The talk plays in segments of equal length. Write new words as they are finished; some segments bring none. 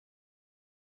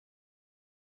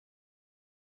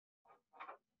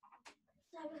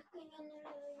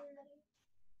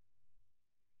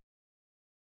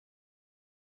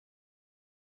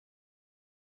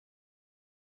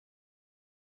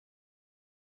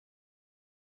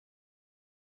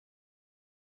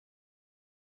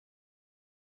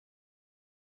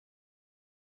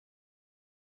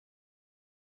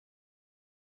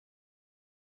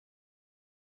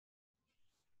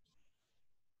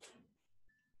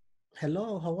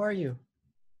Hello, how are you?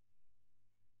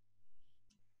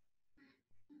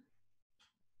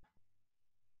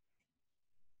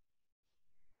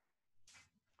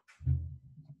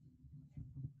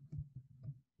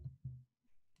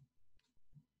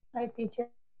 Hi, teacher.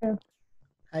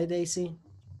 Hi, Daisy.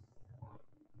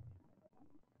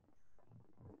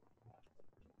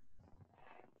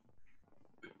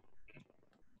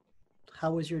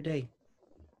 How was your day?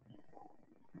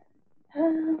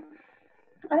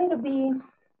 A little bit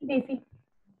busy.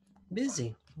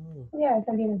 Busy. Oh. Yes,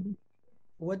 a little bit.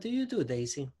 What do you do,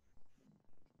 Daisy?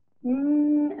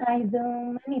 I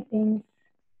do many things.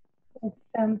 For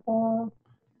example,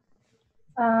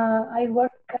 I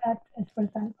work at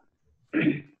Express.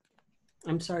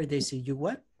 I'm sorry, Daisy, you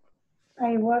what?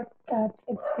 I work at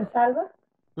Express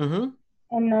Mm-hmm.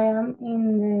 and I am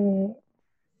in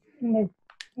the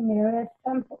area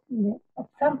of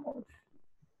samples.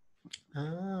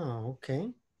 Ah,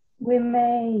 okay. We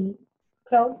make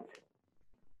clothes.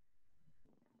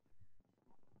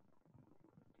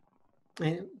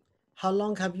 And how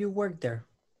long have you worked there?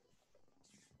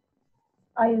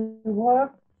 I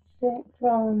work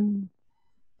from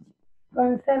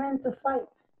 7 to 5.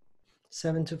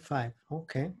 7 to 5.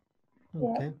 Okay. Yeah.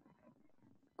 Okay.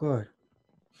 Good.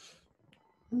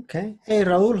 Okay. Hey,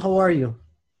 Raul, how are you?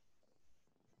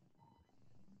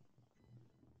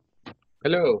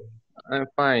 Hello, I'm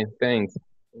fine, thanks.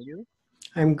 And you?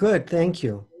 I'm good, thank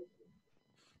you.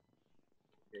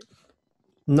 Okay.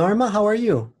 Norma, how are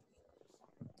you?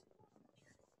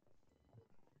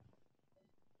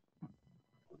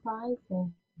 Hi, sir.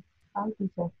 Hi,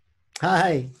 teacher.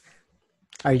 Hi.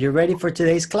 Are you ready for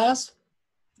today's class?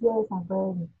 Yes, I'm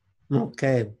ready.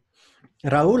 Okay.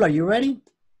 Raul, are you ready?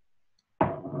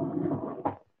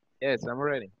 Yes, I'm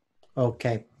ready.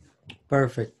 Okay.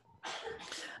 Perfect.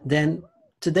 Then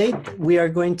today we are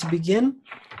going to begin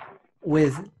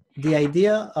with the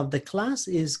idea of the class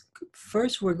is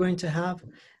first we're going to have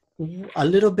a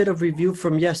little bit of review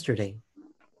from yesterday.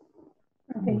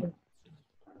 Okay.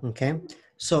 Okay.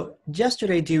 So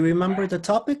yesterday, do you remember the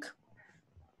topic?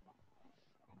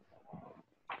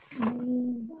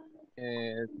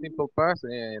 Simple past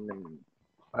and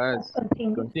past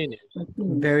continuous.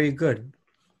 Very good.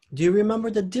 Do you remember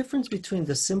the difference between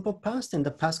the simple past and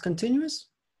the past continuous?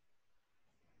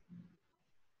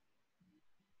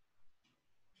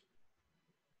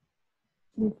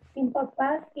 The simple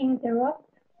past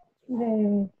interrupts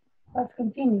the past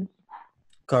continuous.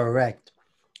 Correct.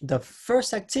 The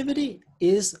first activity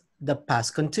is the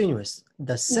past continuous.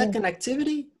 The second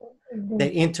activity,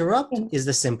 the interrupt, is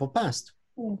the simple past.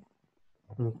 Yes.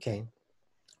 Okay,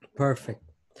 perfect.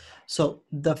 So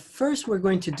the first we're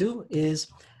going to do is,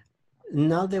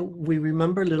 now that we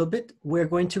remember a little bit, we're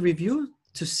going to review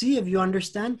to see if you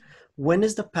understand when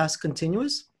is the past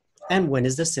continuous and when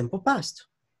is the simple past.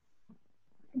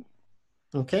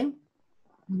 Okay?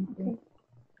 Okay.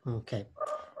 Okay.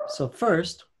 So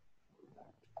first,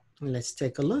 let's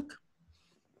take a look.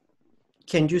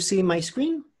 Can you see my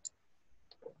screen?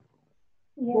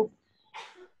 Yes.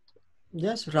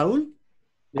 Yes, Raul?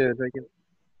 Yes, I can.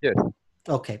 Yes.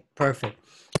 Okay, perfect.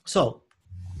 So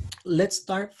let's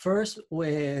start first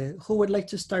with, who would like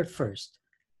to start first?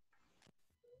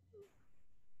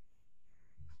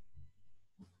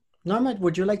 Norma,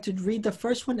 would you like to read the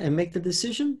first one and make the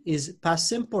decision? Is past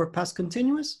simple or past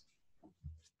continuous?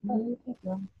 Please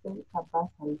don't say a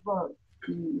past word.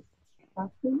 Is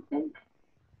past simple?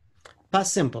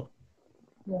 Past simple.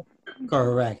 Yes.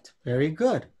 Correct. Very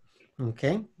good.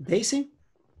 Okay. Daisy?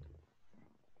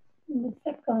 The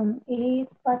second is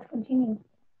past continuous.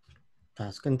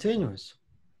 Past continuous.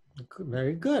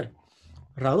 Very good.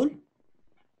 Raul?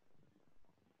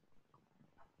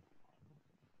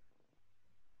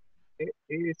 It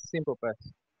is simple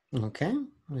past. Okay.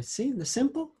 Let's see the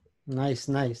simple. Nice,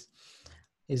 nice.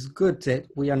 It's good that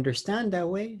we understand that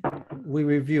way. We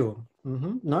review.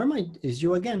 Norma, is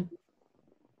you again.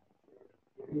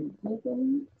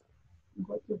 Megan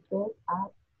go to bed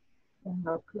at 10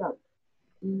 o'clock.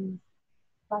 Is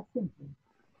past simple.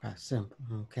 Past simple.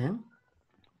 Okay.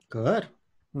 Good.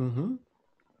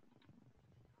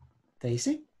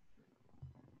 Daisy?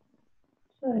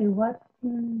 Sorry, what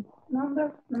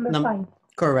number? Number 5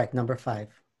 Correct. Number 5.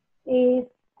 is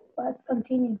past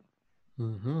continuous.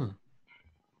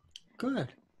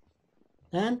 Good.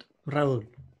 And Raul.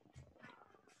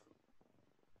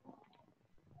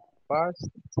 Past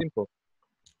simple.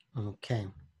 Okay.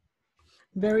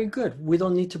 Very good. We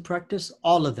don't need to practice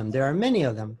all of them. There are many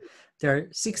of them. There are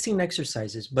 16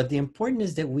 exercises, but the important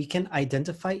is that we can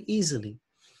identify easily.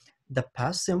 The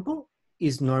past simple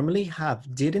is normally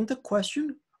have did in the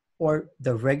question or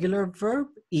the regular verb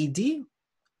ed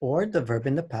or the verb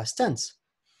in the past tense.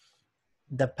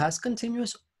 The past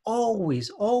continuous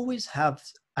always have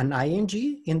an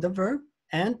ing in the verb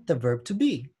and the verb to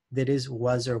be, that is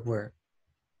was or were.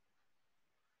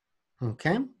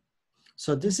 Okay,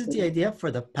 so this is the idea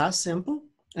for the past simple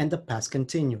and the past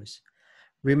continuous.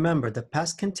 Remember, the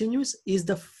past continuous is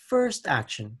the first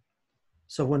action.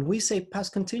 So when we say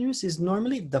past continuous is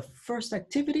normally the first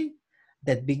activity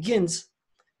that begins.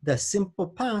 The simple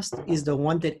past is the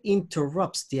one that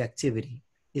interrupts the activity,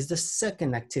 is the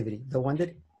second activity, the one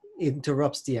that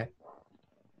interrupts the act.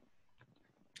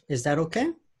 Is that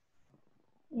okay?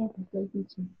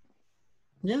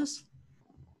 Yes?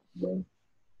 Yes.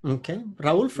 Okay.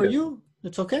 Raul, for Yes. you,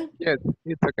 it's okay? Yes,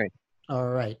 it's okay. All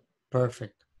right.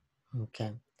 Perfect.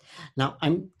 Okay. Now,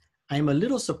 I'm a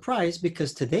little surprised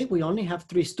because today we only have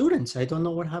 3 students. I don't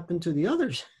know what happened to the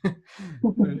others.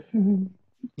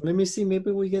 Let me see,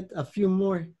 maybe we get a few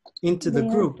more into the They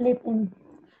are group. sleeping.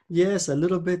 Yes, a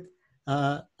little bit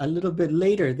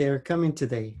later they're coming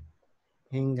today.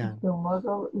 Hang on.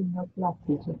 Tomorrow is no class,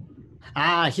 teacher.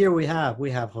 Ah, here we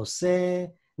have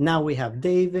Jose. Now we have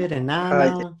David and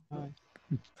Anna.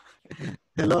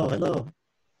 Hello, hello.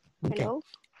 Okay, Hello.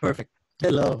 perfect.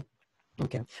 Hello.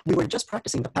 Okay, we were just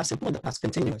practicing the past simple and the past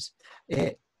continuous.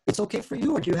 It's okay for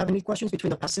you, or do you have any questions between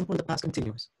the past simple and the past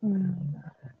continuous?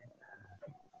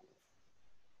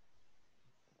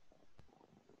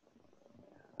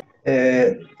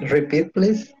 Repeat,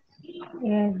 please.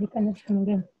 Yes, the connection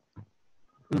again.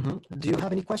 Do you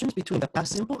have any questions between the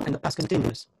past simple and the past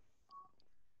continuous?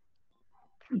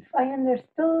 If I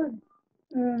understood,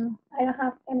 I don't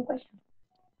have any question.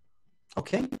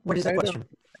 Okay, what is the question?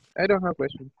 I don't have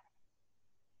question.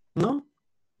 No?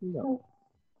 No.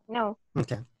 No.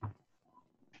 Okay.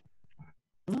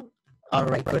 No? All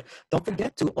right, good. Don't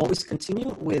forget to always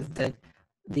continue with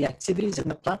the activities in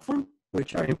the platform,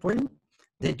 which are important,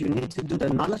 that you need to do the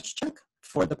knowledge check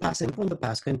for the past simple and the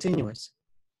past continuous.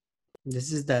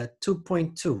 This is the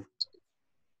 2.2.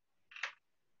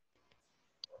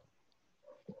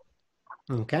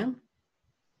 Okay.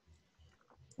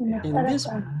 In this,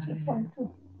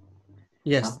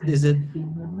 yes, is it?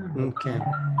 Okay.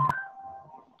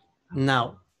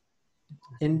 Now,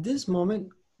 in this moment,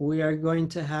 we are going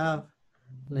to have,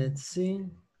 let's see,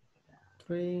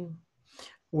 3.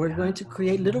 We're going to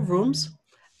create little rooms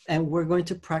and we're going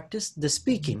to practice the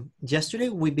speaking. Yesterday,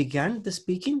 we began the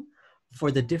speaking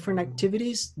for the different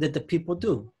activities that the people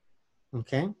do.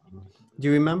 Okay. Do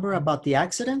you remember about the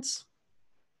accidents?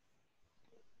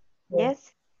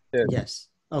 Yes. Yes. Yes.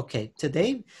 Okay.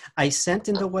 Today, I sent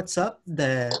in the WhatsApp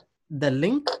the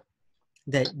link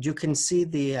that you can see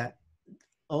the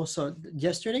also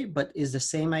yesterday, but is the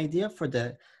same idea for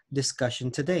the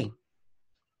discussion today.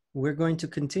 We're going to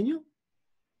continue.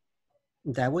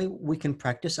 That way we can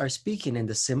practice our speaking in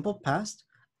the simple past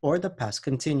or the past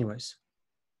continuous.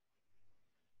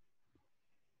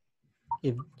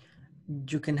 If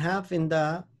you can have in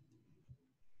the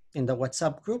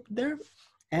WhatsApp group there,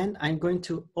 and I'm going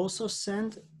to also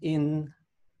send in,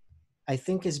 I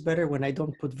think it's better when I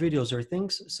don't put videos or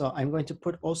things, so I'm going to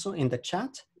put also in the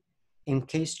chat in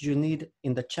case you need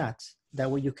in the chat. That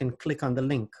way you can click on the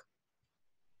link.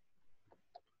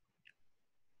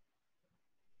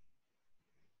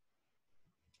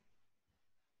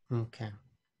 Okay.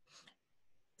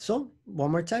 So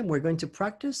one more time, we're going to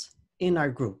practice in our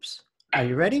groups. Are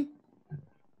you ready?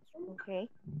 Okay.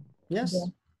 Yes?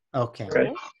 Yeah. Okay.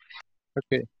 Yes.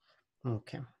 Okay.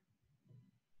 Okay.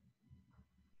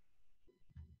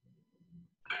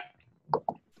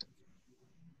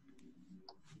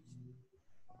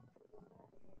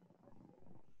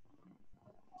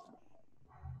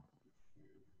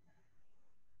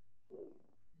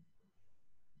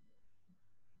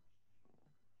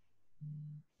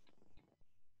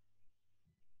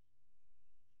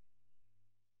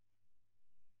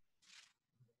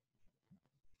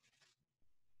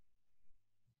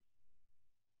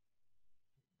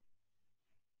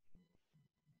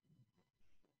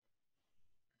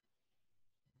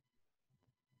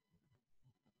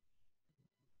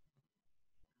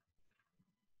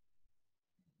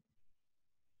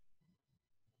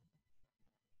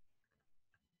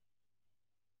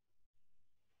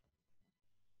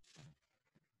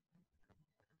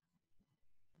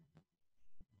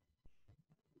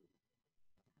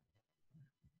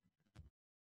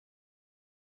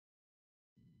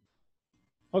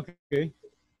 Okay.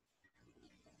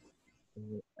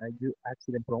 Are you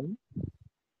accident prone?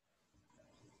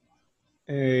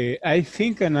 I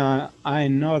think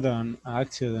I'm not an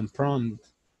accident prone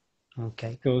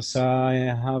Okay. because I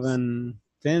haven't,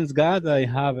 thank God I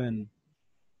haven't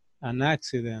an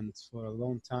accident for a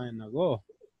long time ago.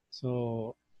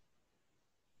 So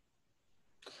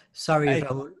Sorry, I,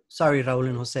 Raul. Sorry, Raul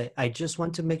and Jose. I just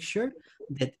want to make sure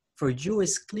that for you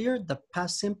is clear the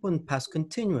past simple and past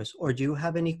continuous, or do you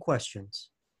have any questions?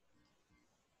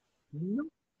 No,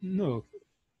 no,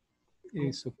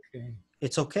 it's okay.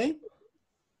 It's okay?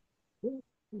 yeah,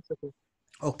 it's okay.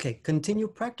 Okay, continue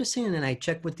practicing and then I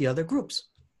check with the other groups.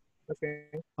 Okay.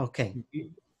 Okay,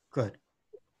 good.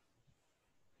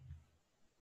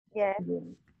 Yes.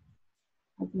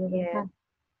 Yeah. Yes.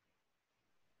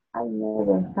 I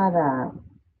never had a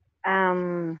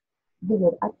Um,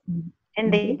 bigger accident.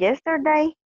 and the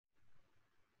yesterday,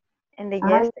 and the I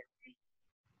yesterday,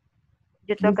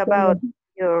 you talk about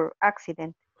your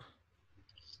accident.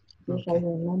 yes, I Okay.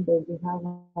 remember we have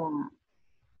a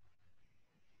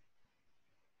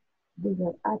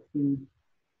bigger accident.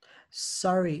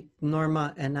 Sorry,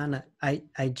 Norma and Anna.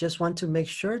 I just want to make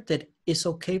sure that it's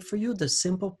okay for you, the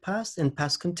simple past and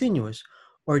past continuous,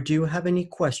 or do you have any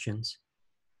questions?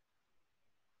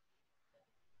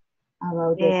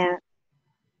 About the Yeah.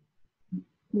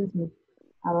 excuse me,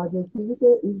 about the activity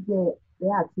is the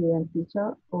accident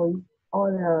teacher or is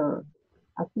other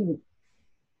activity.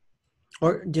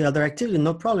 Or the other activity,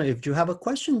 no problem. If you have a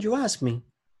question, you ask me.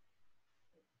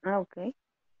 Okay.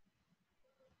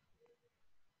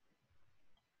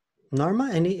 Norma,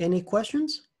 any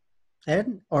questions?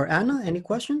 Ed or Anna, any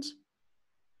questions?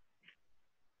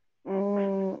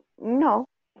 No. No,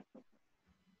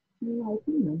 I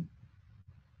think no.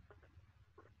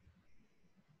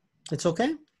 It's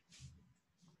okay?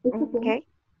 It's okay. Okay.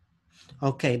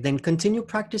 Okay, then continue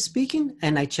practice speaking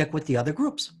and I check with the other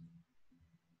groups.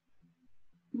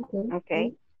 Okay.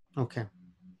 Okay. Okay.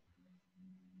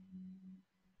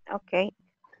 Okay.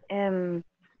 Um.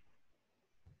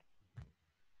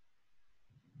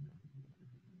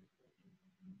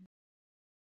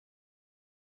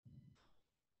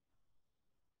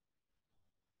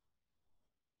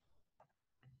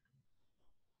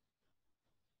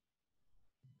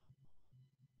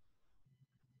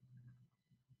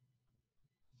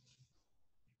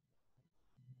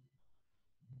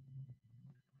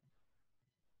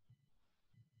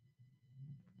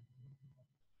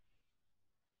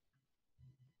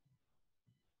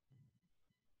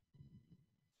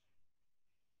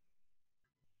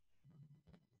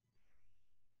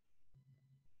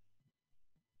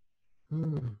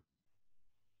 Hmm.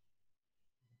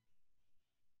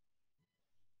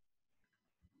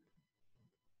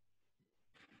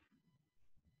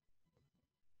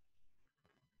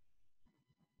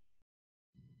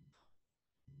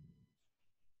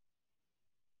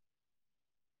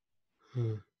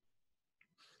 Hmm.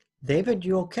 David,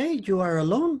 you okay? You are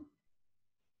alone?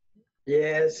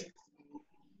 Yes,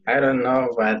 I don't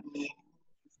know, but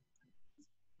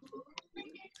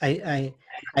I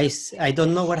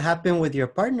don't know what happened with your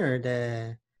partner,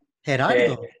 the okay.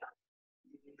 Gerardo.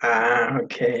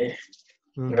 Okay.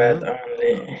 But Mm-hmm.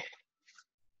 only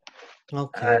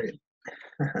Okay.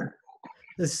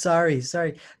 I. Sorry.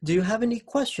 Do you have any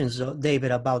questions,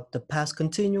 David, about the past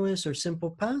continuous or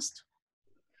simple past?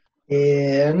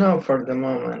 Yeah, no, for the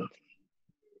moment,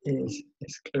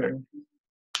 it's clear.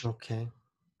 Okay.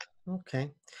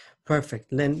 Okay. Perfect.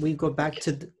 Then we go back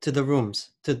Okay. to the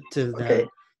rooms, Okay.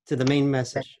 to the main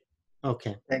message.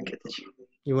 Okay. Thank you, teacher.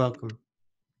 You're welcome.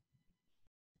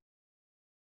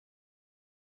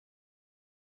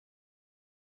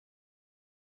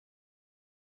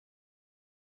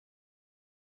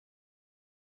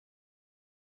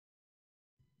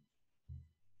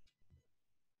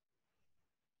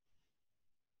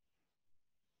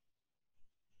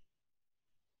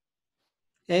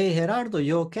 Hey, Gerardo,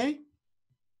 you okay?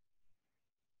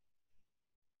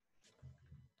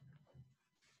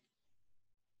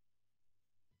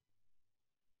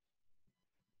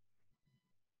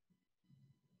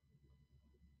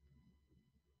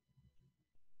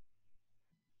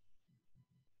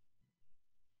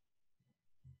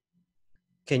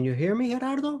 Can you hear me,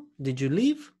 Gerardo? Did you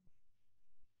leave?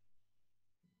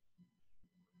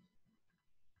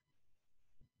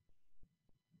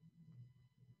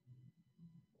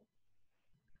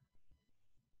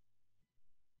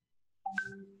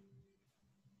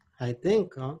 I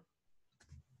think, huh?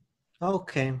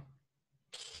 Okay.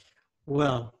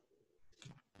 Well,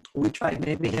 we tried.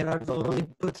 Maybe Gerardo only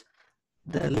put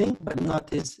the link,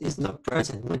 but is not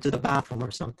present. Went to the bathroom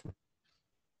or something.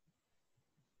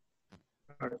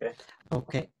 Okay.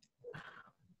 Okay.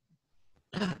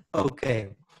 Okay.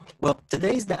 Well,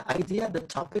 today's the idea, the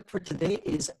topic for today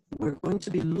is we're going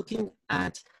to be looking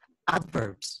at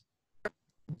adverbs.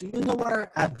 Do you know what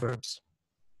are adverbs?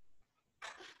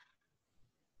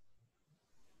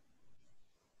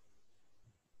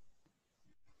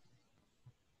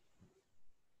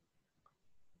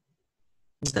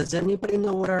 Does anybody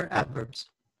know what are adverbs?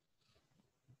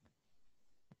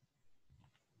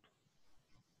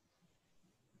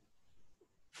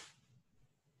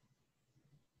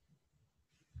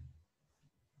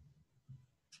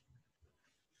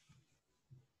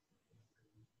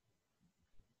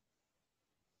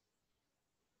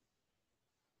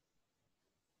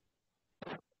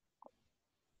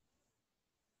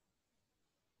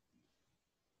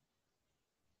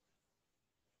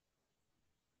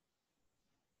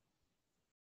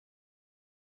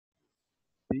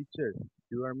 Teacher,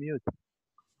 you are mute.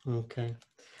 Okay.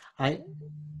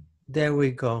 There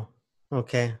we go.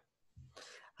 Okay.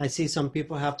 I see some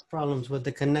people have problems with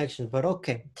the connection, but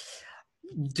okay.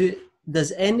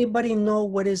 Does anybody know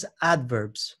what is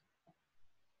adverbs?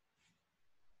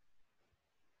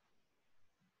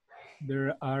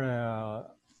 There are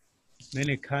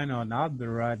many kind of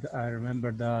adverbs. I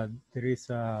remember that there is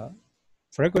a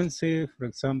frequency, for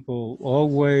example,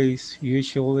 always,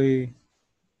 usually.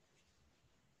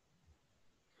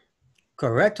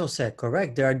 Correct, Jose,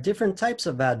 correct. There are different types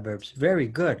of adverbs. Very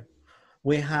good.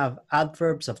 We have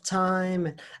adverbs of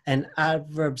time and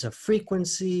adverbs of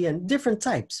frequency and different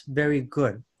types. Very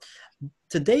good.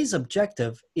 Today's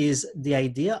objective is the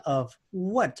idea of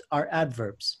what are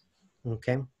adverbs,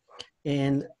 okay?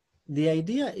 And the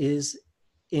idea is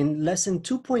in lesson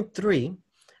 2.3,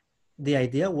 the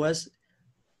idea was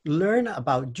learn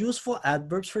about useful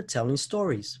adverbs for telling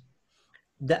stories.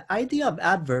 The idea of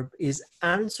adverb is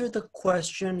answer the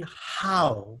question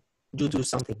how you do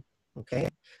something, okay?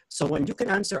 So when you can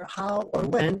answer how or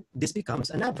when, this becomes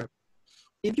an adverb.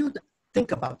 If you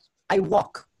think about, I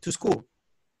walk to school,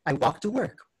 I walk to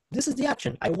work. This is the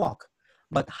action, I walk.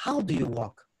 But how do you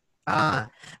walk?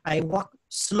 I walk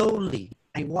slowly,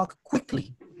 I walk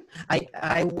quickly,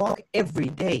 I walk every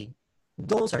day.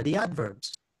 Those are the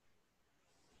adverbs.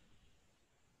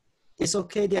 Is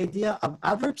okay the idea of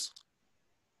adverbs?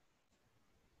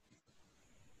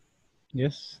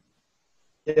 Yes.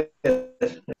 Yes.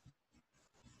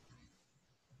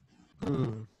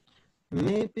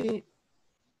 Maybe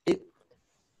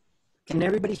can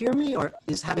everybody hear me or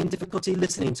is having difficulty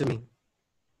listening to me?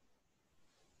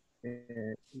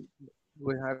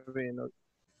 We're having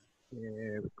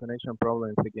connection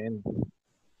problems again.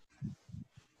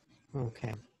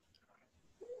 Okay.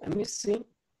 Let me see.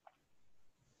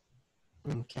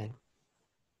 Okay.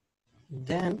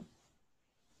 Then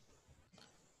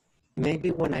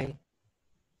maybe when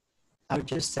I'll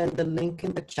just send the link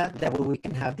in the chat, that way we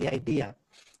can have the idea.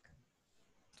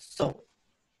 So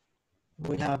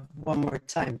we have one more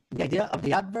time. The idea of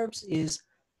the adverbs is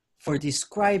for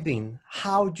describing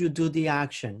how you do the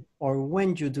action or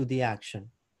when you do the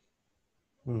action.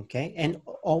 Okay, and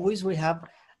always we have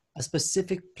a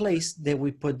specific place that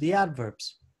we put the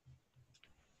adverbs.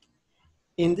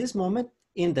 In this moment,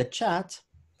 in the chat,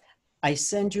 I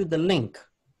send you the link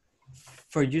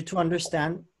for you to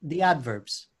understand the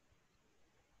adverbs.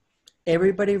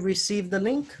 Everybody received the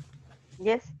link?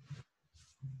 Yes.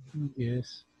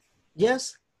 Yes.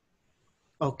 Yes?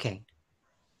 Okay.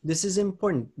 This is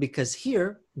important because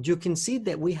here you can see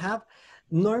that we have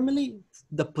normally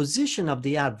the position of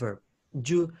the adverb.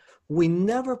 We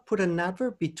never put an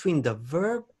adverb between the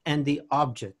verb and the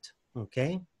object,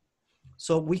 okay?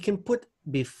 So we can put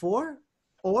before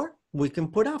or we can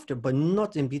put after, but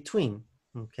not in between,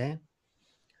 okay?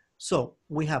 So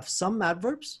we have some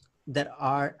adverbs that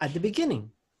are at the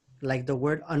beginning, like the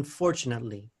word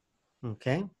unfortunately,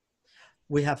 okay?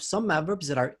 We have some adverbs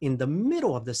that are in the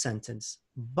middle of the sentence,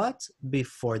 but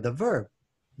before the verb.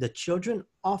 The children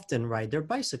often ride their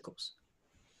bicycles.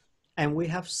 And we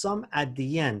have some at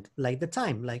the end, like the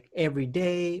time, like every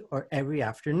day or every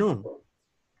afternoon.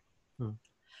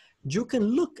 You can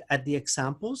look at the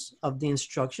examples of the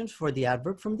instructions for the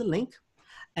adverb from the link,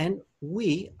 and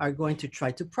we are going to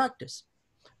try to practice.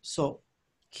 So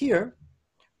here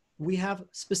we have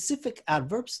specific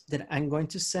adverbs that I'm going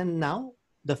to send now.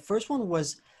 The first one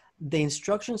was the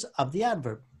instructions of the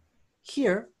adverb.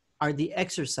 Here are the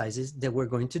exercises that we're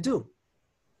going to do.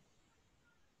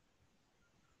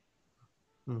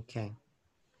 Okay.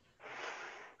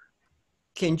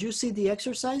 Can you see the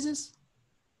exercises?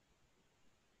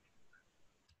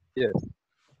 Yes.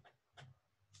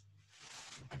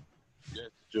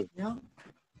 Yeah.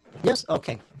 Yes?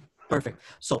 Okay. Perfect.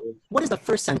 So what is the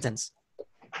first sentence?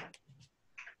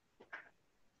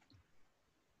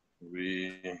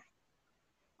 We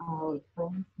Our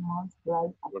friends must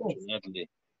write a test. fortunately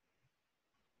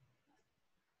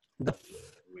The,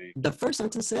 we the first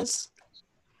sentence says,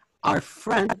 our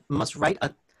friend must write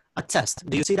a test.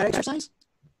 Do you see that exercise?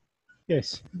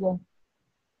 Yes.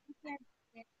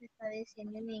 Yes, Está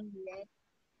diciendo en inglés.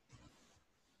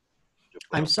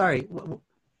 I'm sorry.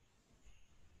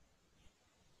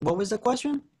 What was the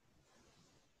question?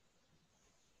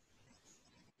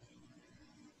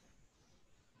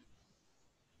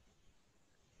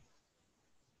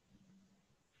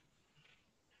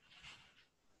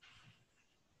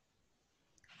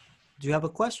 Do you have a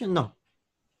question? No.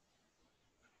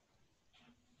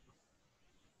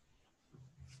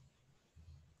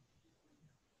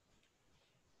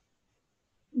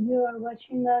 You are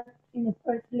watching us in the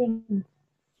first link.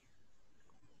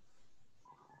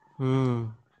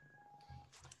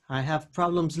 I have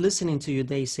problems listening to you,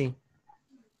 Daisy.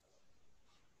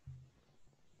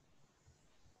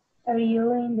 Are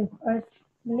you in the first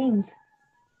link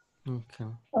Okay.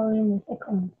 or in the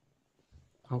second?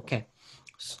 Okay.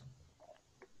 So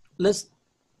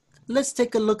let's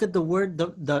take a look at the word.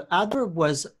 The adverb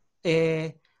was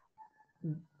the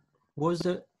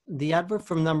adverb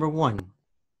from number 1.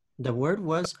 The word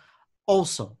was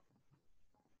also.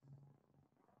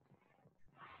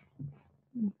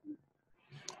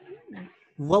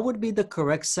 What would be the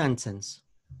correct sentence?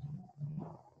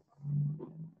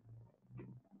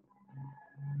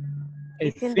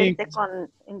 It's in think the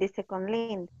second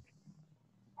link.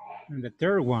 in the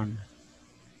third one.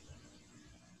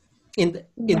 In the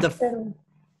Third.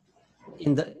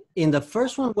 in the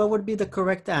first one, what would be the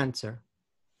correct answer?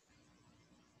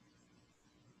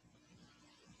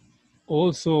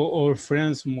 Also, all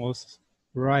friends must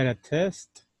write a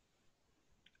test.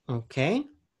 Okay.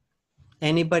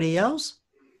 Anybody else?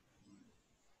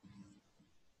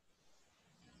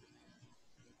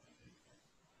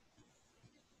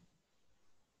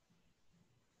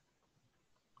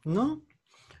 No?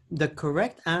 The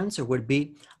correct answer would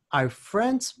be, our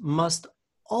friends must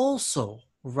also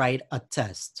write a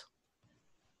test.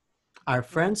 Our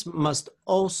friends must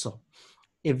also.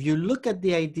 If you look at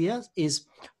the ideas is,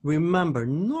 remember,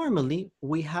 normally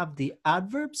we have the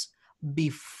adverbs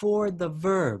before the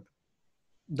verb.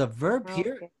 The verb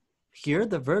here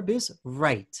the verb is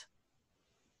write.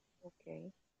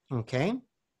 Okay. Okay?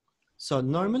 So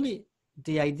normally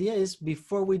the idea is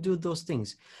before we do those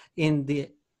things. In the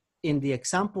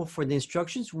example for the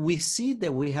instructions, we see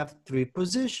that we have 3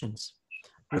 positions,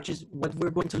 which is what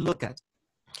we're going to look at.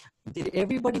 Did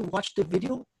everybody watch the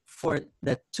video for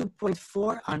the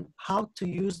 2.4 on how to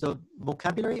use the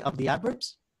vocabulary of the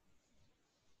adverbs?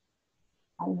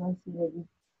 I don't see the video.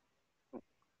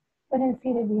 I didn't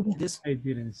see the video. I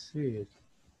didn't see it.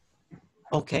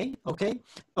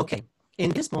 Okay.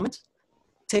 In this moment,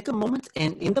 take a moment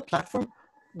and in the platform,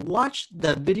 watch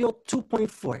the video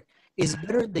 2.4. It's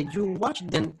better that you watch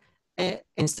than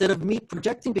instead of me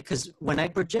projecting, because when I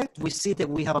project, we see that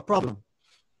we have a problem.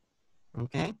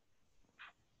 Okay.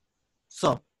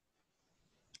 So,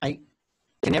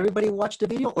 can everybody watch the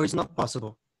video or is not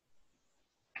possible?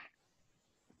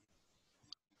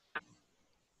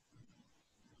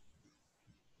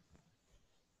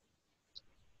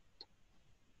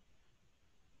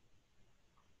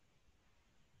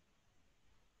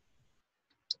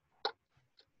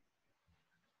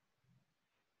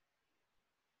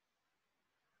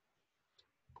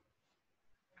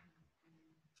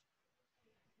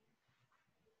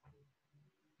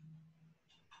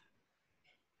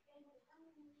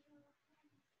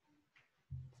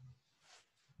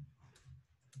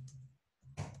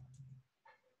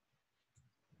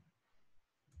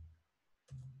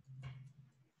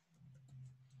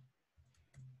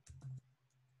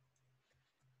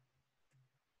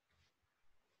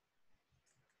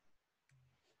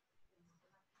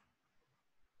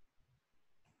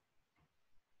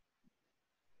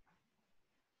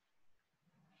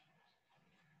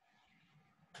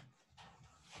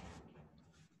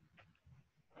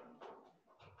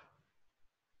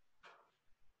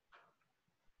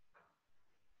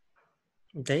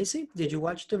 Daisy, did you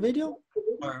watch the video?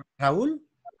 Or Raul?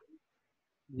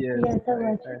 Yes, Yes, I I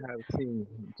watched. have seen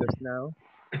just now.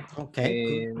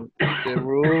 Okay, good. And the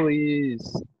rule is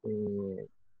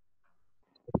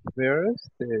first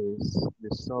is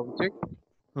the subject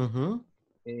Mm-hmm.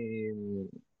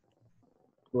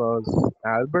 Plus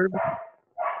adverb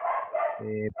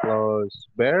plus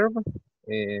verb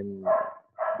and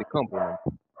the complement.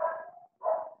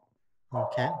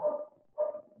 Okay.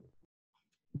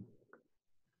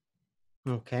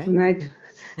 Okay. Good night.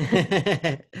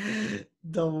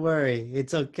 Don't worry,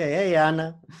 it's okay. Hey,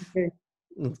 Anna. Okay.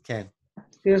 Okay.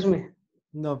 Excuse me.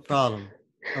 No problem.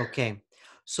 Okay.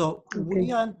 So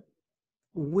Okay.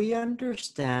 we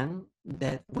understand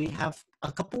that we have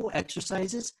a couple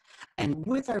exercises, and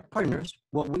with our partners,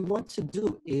 what we want to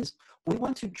do is we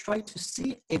want to try to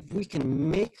see if we can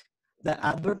make the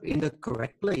adverb in the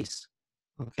correct place.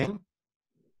 Okay.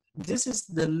 This is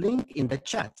the link in the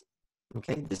chat.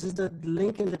 Okay. This is the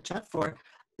link in the chat for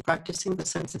practicing the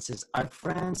sentences. Our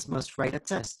friends must write a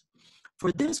test.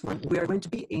 For this one, we are going to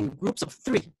be in groups of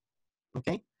 3.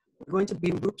 Okay. We're going to be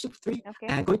in groups of 3, Okay.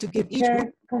 and I'm going to give each Your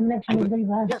group. connection is very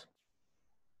bad. Yeah.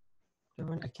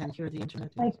 I can't hear the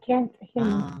internet. I can't hear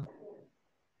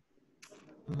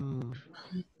you.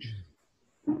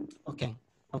 Okay.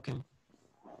 Okay.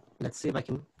 Let's see if I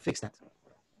can fix that.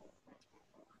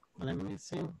 Let me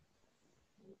see.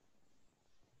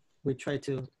 We try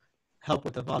to help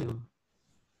with the volume.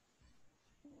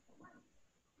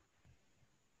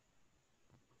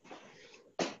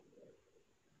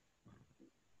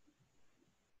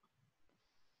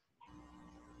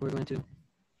 We're going to.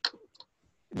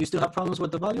 Do you still have problems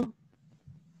with the volume?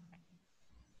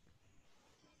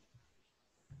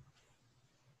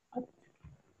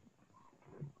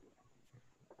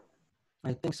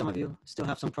 I think some of you still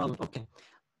have some problems. Okay.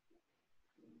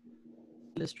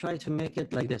 Let's try to make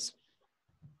it like this.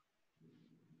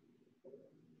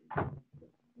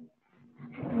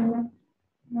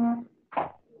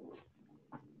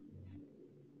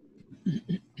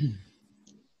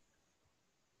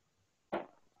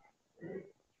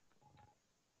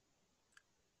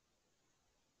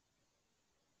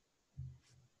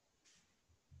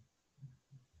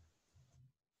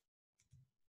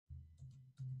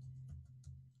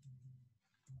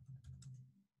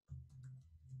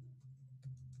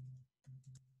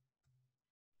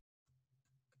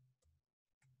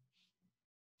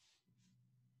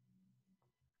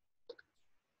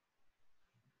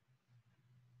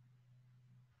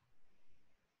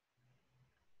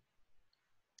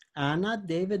 Anna,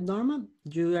 David, Norma,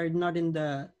 you are not in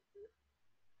the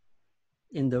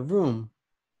room.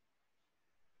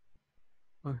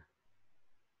 Or,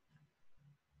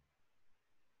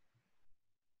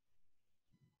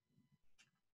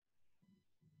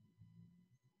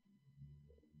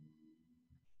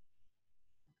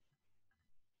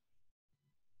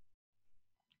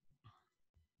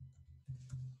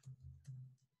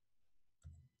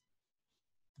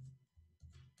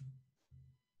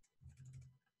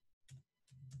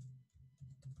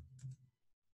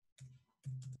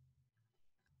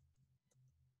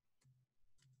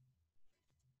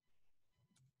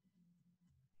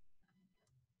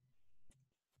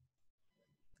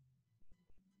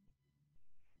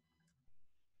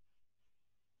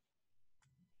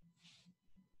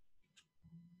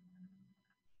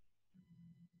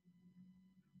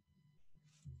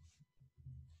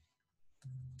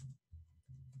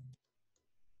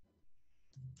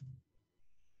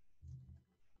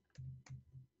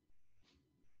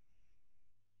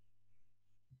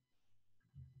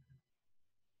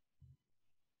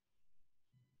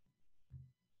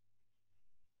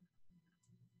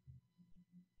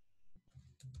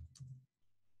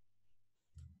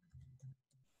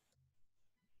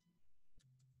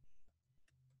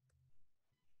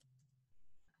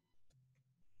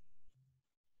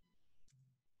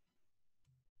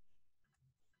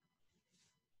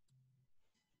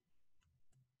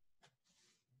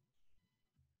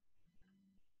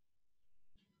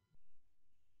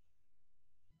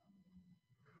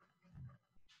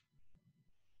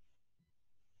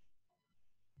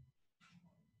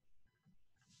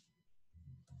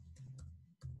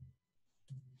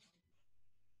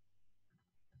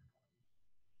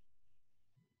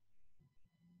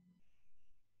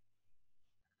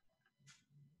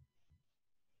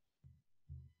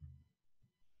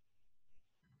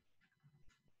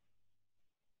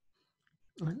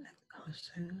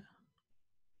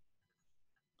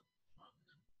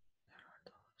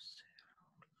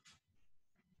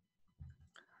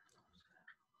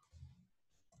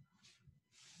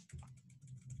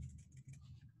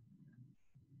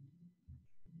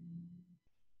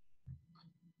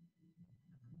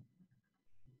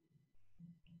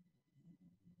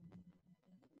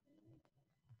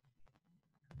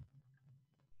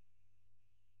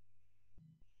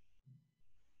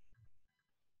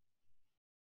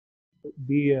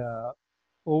 The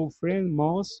old friend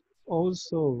must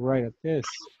also write a test.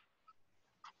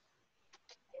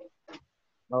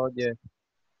 Oh, yeah.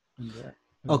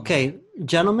 okay,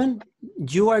 gentlemen,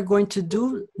 you are going to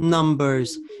do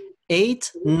numbers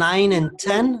 8, 9, and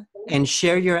 10 and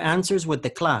share your answers with the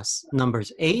class.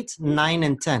 Numbers 8, 9,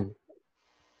 and 10.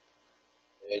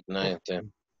 8, 9,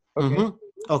 10. Okay.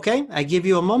 Okay, I give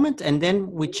you a moment and then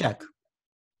we check.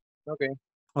 Okay.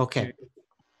 Okay,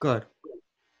 good.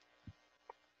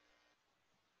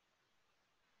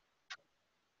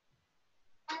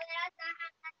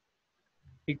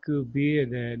 It could be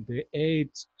the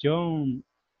eighth John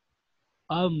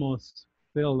almost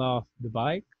fell off the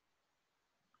bike.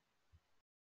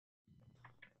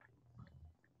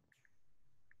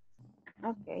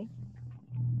 Okay.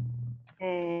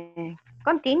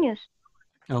 Continues.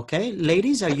 Okay,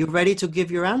 ladies, are you ready to give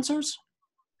your answers?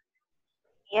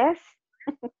 Yes.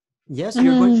 Yes,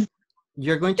 Mm,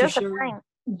 you're going to Just a share. time.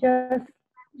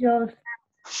 just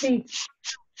speak.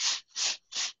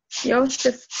 Just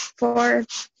the first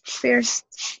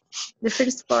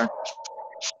part.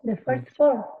 The first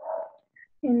four.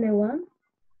 In the one,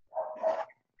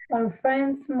 our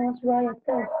friends must write a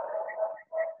test.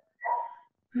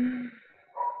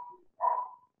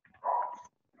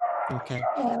 Okay,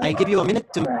 I give you a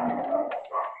minute to.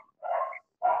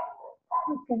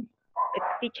 Okay.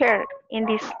 Teacher, in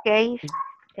this case,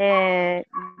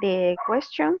 the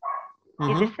question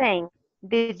is the Mhm, same.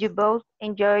 Did you both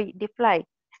enjoy the flight?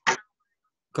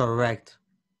 correct.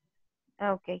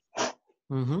 Okay.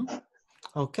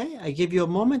 Okay, I give you a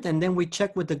moment and then we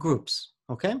check with the groups.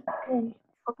 Okay.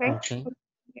 Okay. Okay.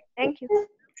 Okay, Thank you.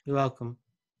 you're welcome.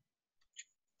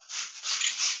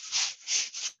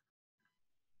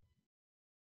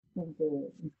 In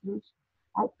the instruction.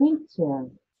 I teacher,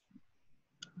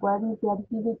 what is the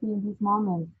activity in this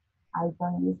moment? I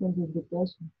don't listen to the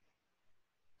invitation.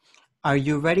 Are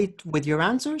you ready with your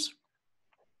answers?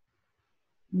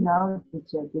 No,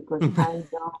 teacher, because I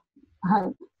don't. I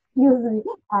usually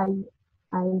I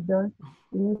don't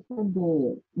listen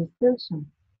the instruction.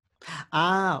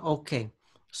 Ah, okay.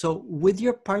 So with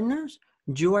your partners,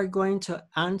 you are going to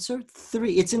answer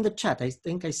three. It's in the chat. I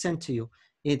think I sent to you.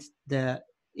 It's that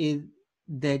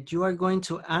you are going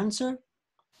to answer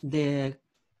the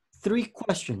three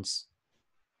questions.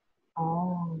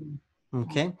 Oh,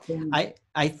 Okay. okay.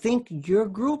 I think your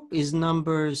group is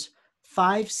numbers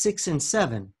 5, 6, and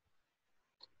 7.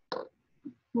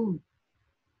 Hmm.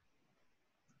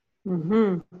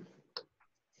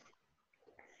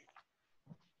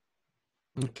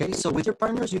 Okay. So with your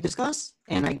partners, you discuss,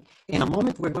 and in a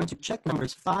moment we're going to check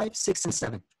numbers 5, 6, and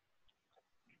 7.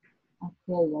 Okay,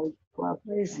 I got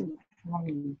I see.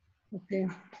 one. Okay.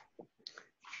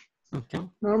 Okay.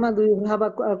 Norma, do you have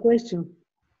a question?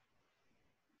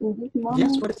 In this Yes.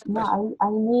 moment, What is the no, question? I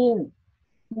need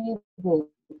see the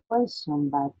question,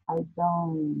 but I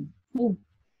don't see.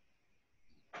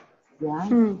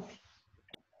 Yeah,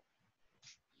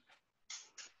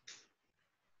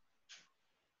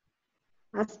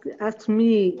 Ask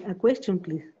me a question,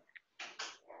 please.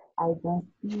 I don't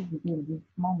see it in this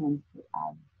moment.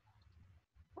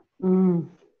 Mm.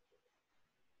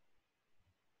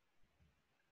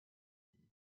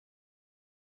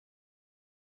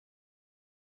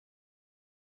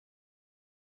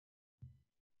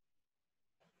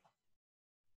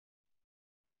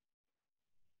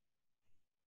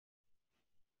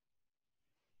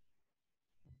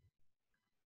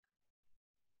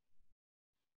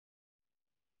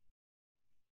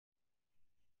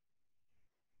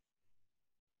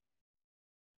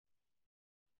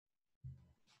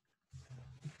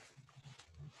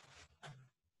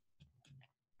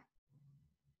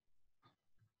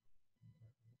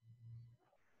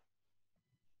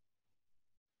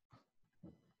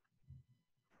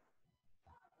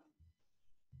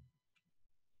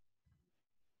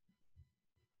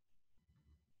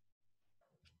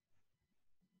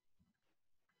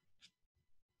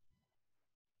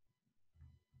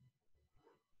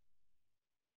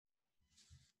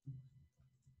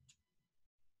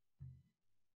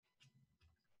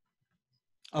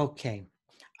 Okay.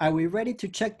 Are we ready to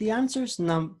check the answers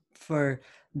for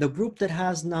the group that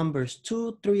has numbers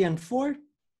 2, 3, and 4?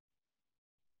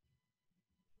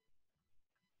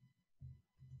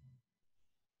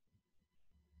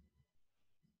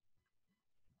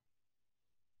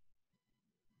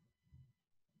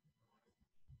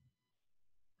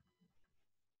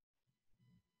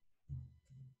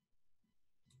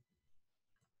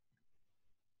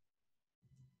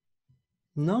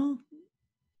 No?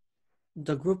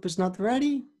 The group is not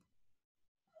ready?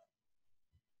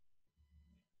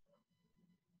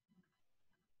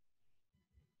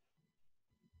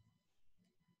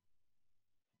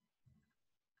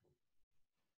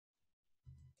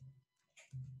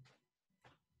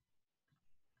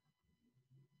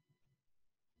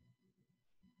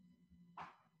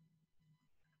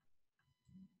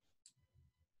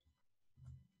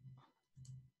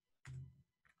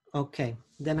 Okay,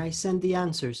 then I send the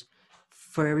answers.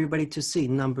 for everybody to see.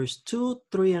 Numbers 2,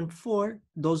 3, and 4,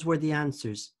 those were the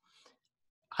answers.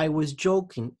 I was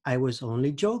joking. I was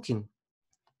only joking.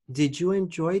 Did you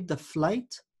enjoy the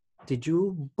flight? Did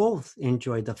you both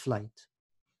enjoy the flight?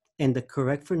 And the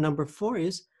correct for number 4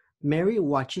 is Mary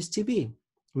watches TV.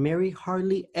 Mary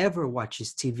hardly ever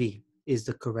watches TV is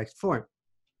the correct form.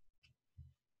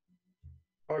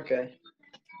 Okay.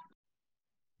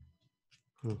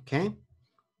 Okay.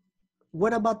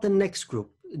 What about the next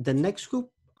group? The next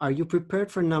group, are you prepared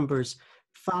for numbers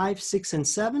 5, 6, and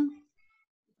 7?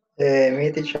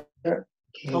 Me, teacher.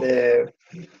 In the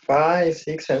 5,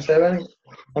 6, and 7.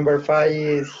 Number 5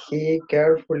 is he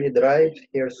carefully drives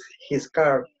his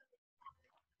car.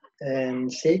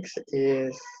 And 6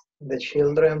 is the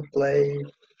children play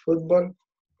football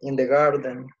in the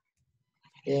garden.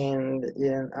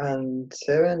 And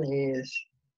 7 is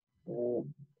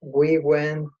we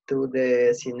went to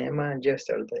the cinema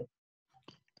yesterday.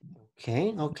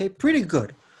 Okay, pretty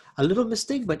good. A little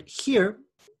mistake, but here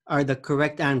are the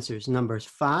correct answers. Numbers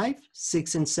 5,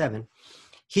 6, and 7.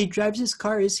 He drives his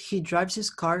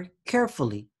car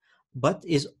carefully, but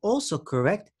is also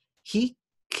correct. He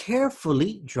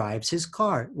carefully drives his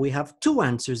car. We have two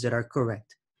answers that are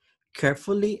correct.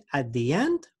 Carefully at the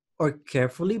end or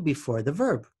carefully before the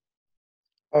verb.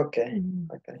 Okay.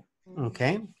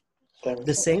 Okay. Thanks.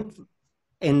 The same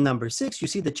in number 6, you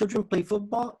see the children play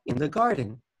football in the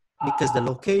garden because the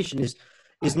location is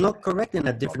not correct in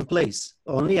a different place,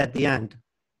 only at the end.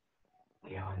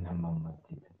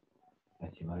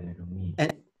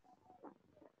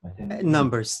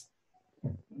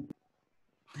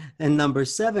 And number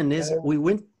 7 is we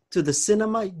went to the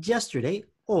cinema yesterday,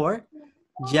 or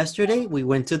yesterday we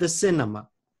went to the cinema.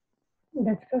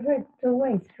 That's correct. Two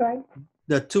ways, right?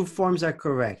 The two forms are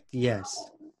correct, yes.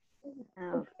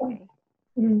 Okay.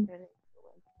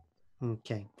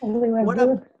 Okay. We were What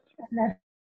good.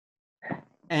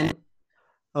 And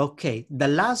okay, the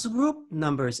last group,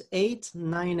 numbers 8,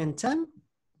 9, and 10.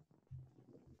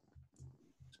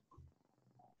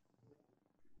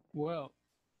 Well,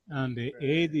 and the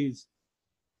 8 is,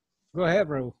 go ahead,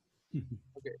 bro.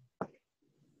 Okay.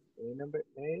 Number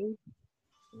 8,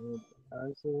 the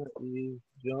answer is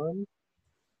John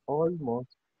almost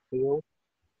fell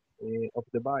off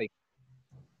the bike.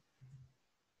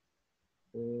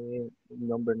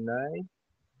 Number 9,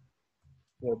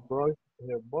 her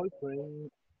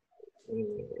boyfriend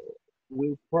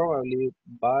will probably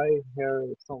buy her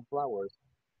some flowers.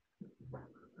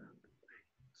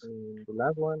 And the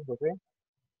last one, okay?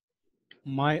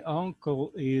 My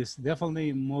uncle is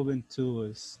definitely moving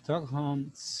to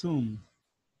Stockholm soon.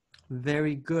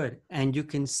 Very good. And you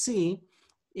can see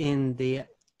in the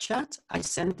chat, I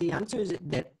sent the answers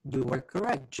that you were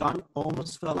correct. John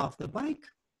almost fell off the bike.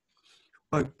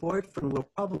 Her boyfriend will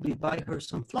probably buy her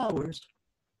some flowers.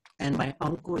 And my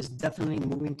uncle is definitely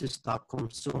moving to Stockholm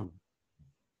soon.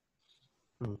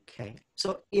 Okay,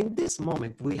 so in this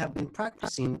moment, we have been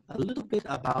practicing a little bit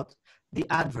about the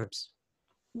adverbs.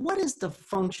 What is the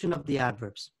function of the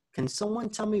adverbs? Can someone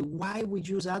tell me why we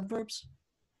use adverbs?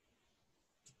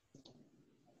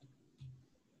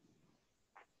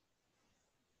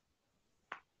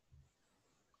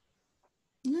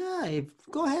 Yeah,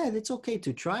 go ahead. It's okay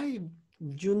to try.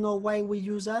 Do you know why we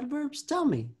use adverbs? Tell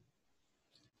me.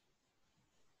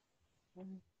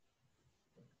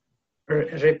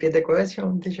 Repeat the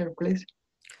question, teacher, please.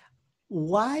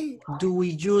 Why do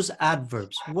we use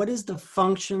adverbs? What is the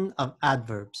function of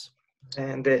adverbs?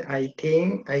 And I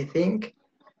think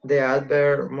the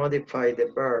adverb modify the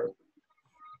verb.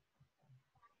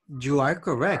 You are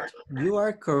correct. You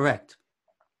are correct.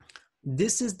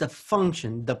 This is the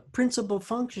function. The principal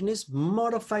function is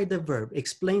modify the verb.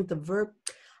 Explain the verb,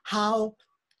 how,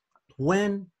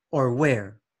 when, or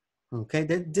where. Okay,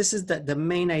 this is the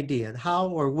main idea, how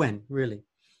or when, really.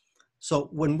 So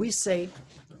when we say,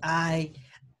 I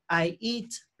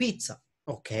eat pizza,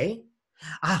 okay?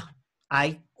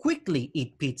 I quickly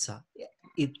eat pizza.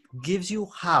 It gives you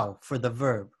how for the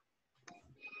verb.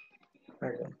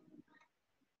 Okay.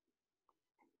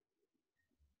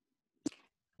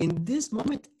 In this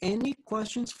moment, any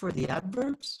questions for the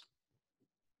adverbs?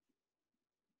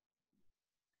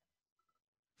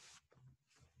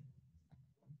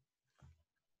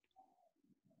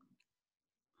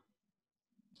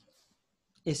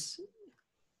 It's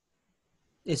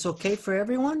okay for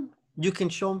everyone? You can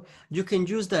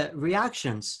use the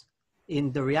reactions.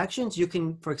 In the reactions, you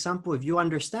can, for example, if you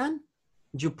understand,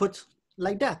 you put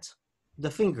like that,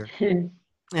 the finger.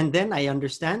 And then I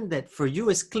understand that for you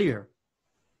is clear.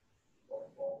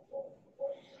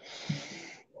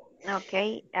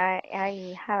 Okay,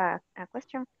 I have a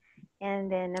question.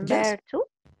 And the number Yes. 2,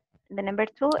 The number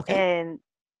two Okay.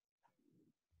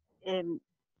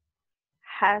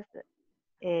 has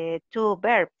two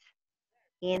verbs.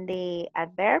 In the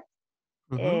adverb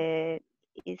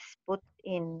is put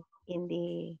in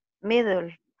the middle,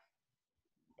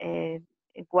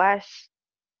 wash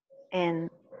and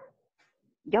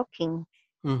joking.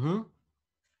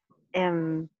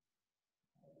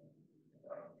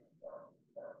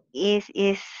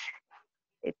 Is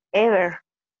ever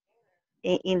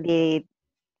in the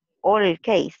oral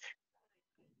case.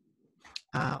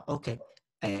 Okay.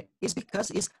 It's because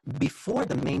it's before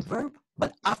the main verb,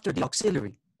 but after the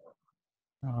auxiliary.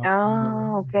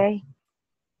 Oh, okay.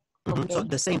 Okay. So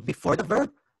the same before the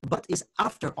verb, but is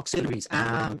after auxiliaries.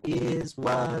 Is,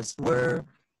 was, were.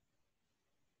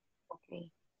 Okay.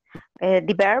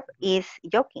 The verb is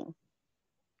joking.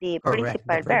 The Correct.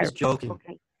 principal The verb is verb. joking.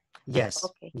 Okay. Yes.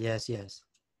 Okay. Yes. Yes.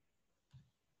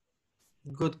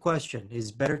 Good question.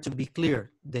 It's better to be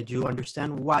clear that you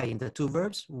understand why in the two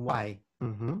verbs. Why?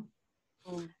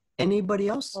 Anybody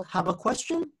else have a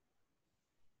question?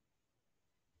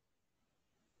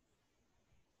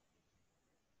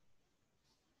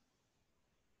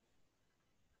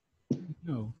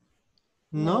 No.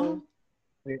 No?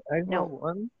 I have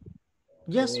one.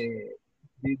 Yes.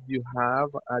 Did you have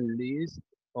a list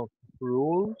of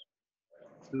rules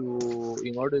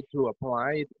in order to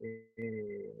apply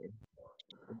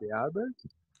the adverbs?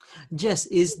 Yes,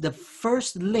 is the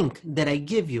first link that I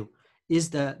give you is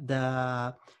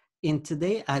in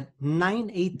today at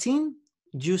 9:18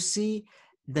 you see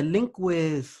the link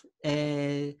with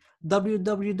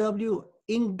www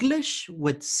English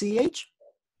with ch.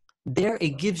 There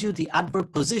it gives you the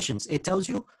adverb positions. It tells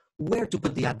you where to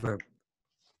put the adverb.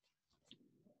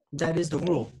 That is the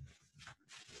rule.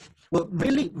 Well,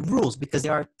 really rules, because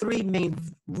there are three main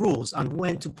rules on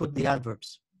when to put the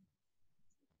adverbs.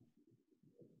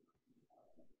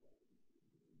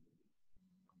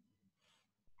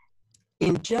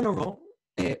 In general,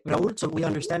 Raul, so we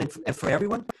understand it for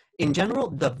everyone, in general,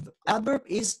 the adverb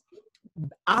is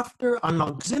after an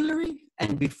auxiliary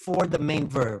and before the main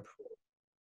verb.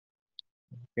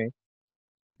 Okay.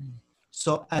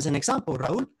 So as an example,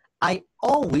 Raul, I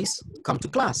always come to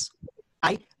class.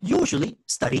 I usually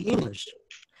study English.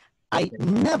 I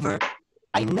never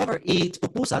eat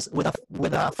pupusas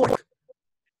with a fork.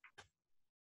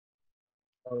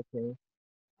 Okay.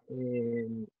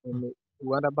 And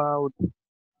what about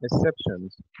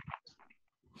exceptions?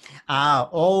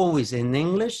 Always in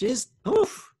English is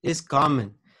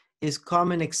common. Is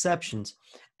common exceptions.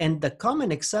 And the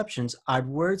common exceptions are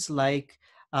words like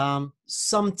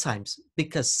sometimes,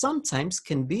 because sometimes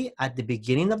can be at the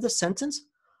beginning of the sentence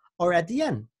or at the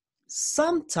end.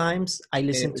 Sometimes I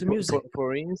listen to music.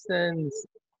 For instance,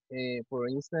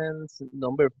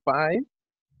 number 5.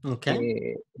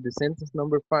 Okay. The sentence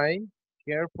number 5,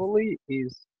 carefully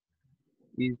is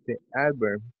the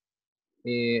adverb.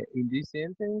 In this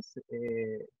sentence,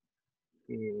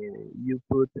 you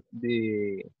put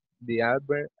the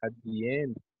adverb at the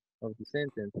end of the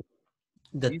sentence.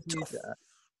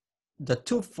 The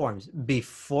two forms,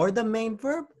 before the main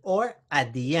verb or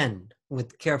at the end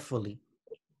with carefully.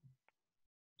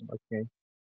 Okay.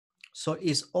 So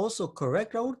it's also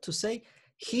correct, Raul, to say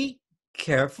he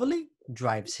carefully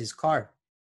drives his car.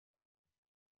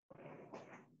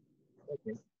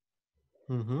 Okay.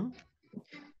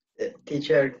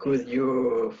 Teacher, could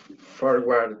you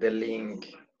forward the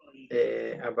link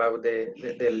about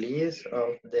the list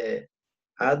of the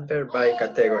adverb by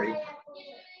category?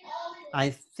 I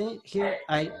think here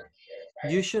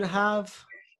you should have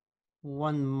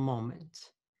one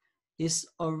moment. It's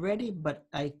already, but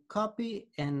I copy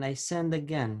and I send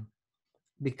again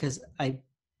because I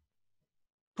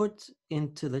put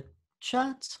into the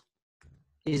chat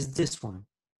is this one.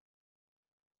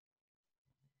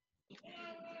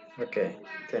 Okay,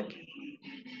 thank you.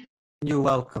 You're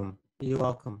welcome. You're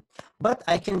welcome. But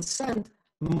I can send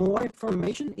more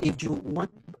information if you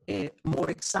want more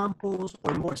examples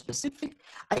or more specific.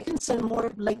 I can send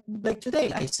more like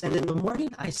today. I send in the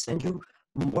morning. I send you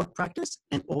more practice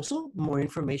and also more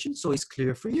information so it's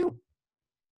clear for you.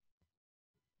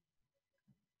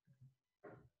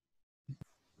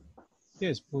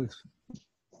 Yes, please.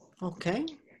 Okay.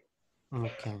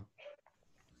 Okay.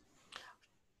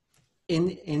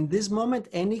 In this moment,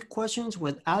 any questions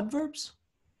with adverbs?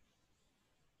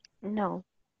 No.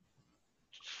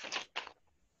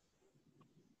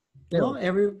 No,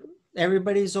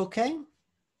 everybody's okay?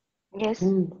 Yes.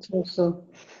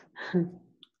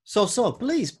 So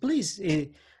please,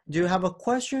 do you have a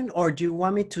question or do you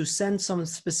want me to send some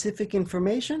specific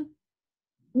information?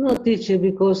 No, teacher,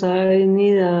 because I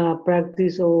need a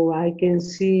practice or I can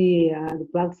see the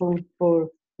platform for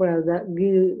that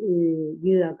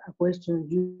give a question.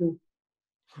 You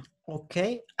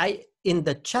Okay, in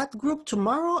the chat group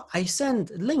tomorrow, I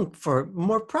send link for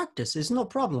more practice. It's no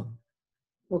problem.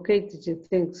 okay, teacher?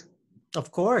 Thanks.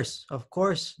 Of course,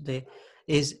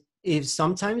 if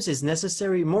sometimes it's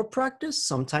necessary more practice,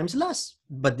 sometimes less.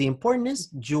 But the important is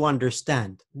you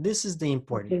understand. This is the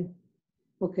important.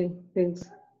 Okay, okay, thanks.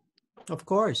 Of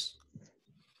course.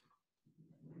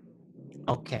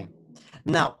 Okay.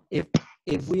 Now, if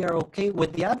we are okay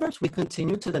with the adverbs, we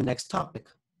continue to the next topic.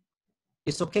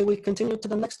 It's okay we continue to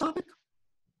the next topic?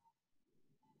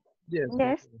 Yes.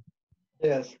 Yes.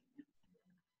 Yes.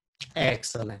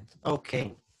 Excellent.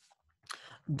 Okay.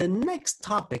 The next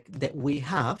topic that we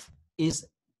have is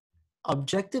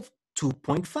objective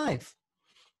 2.5.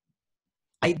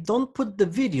 I don't put the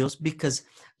videos because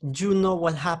you know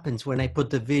what happens when I put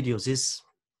the videos. It's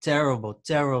terrible,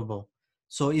 terrible.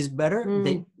 So it's better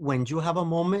that when you have a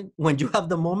moment, when you have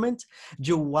the moment,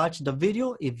 you watch the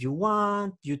video. If you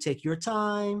want, you take your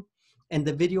time and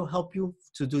the video help you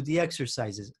to do the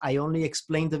exercises. I only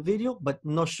explain the video, but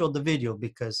not show the video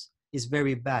because it's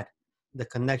very bad, the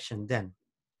connection then.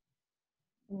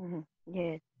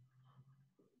 Yes.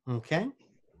 Okay?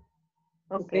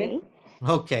 Okay.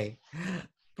 Okay,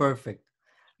 perfect.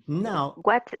 Now,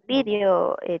 What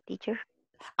video, teacher?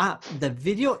 the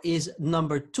video is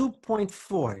number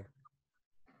 2.4.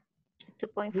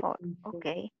 2.4.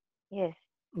 Okay. Yes.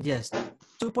 Yes,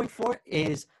 2.4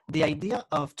 is the idea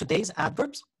of today's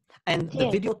adverbs, and the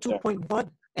Yes. video 2.1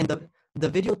 and the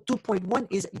video 2.1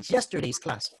 is yesterday's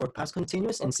class for past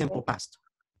continuous and simple past.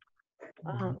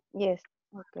 Yes.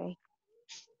 Okay.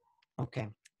 Okay.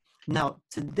 Now,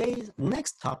 today's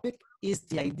next topic is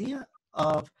the idea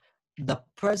of the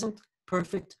present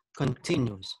perfect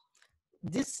continuous.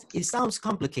 It sounds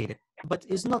complicated, but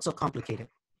it's not so complicated.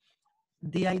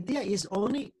 The idea is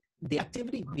only the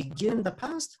activity begin in the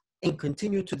past and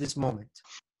continue to this moment.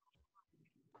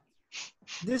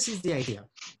 This is the idea.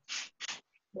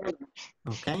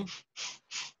 Okay?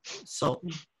 So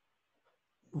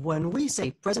when we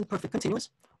say present perfect continuous,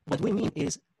 what we mean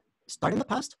is start in the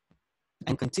past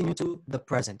and continue to the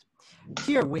present.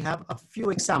 Here we have a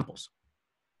few examples.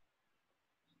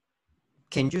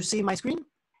 Can you see my screen?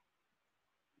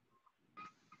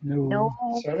 No.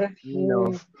 Sorry?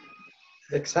 No.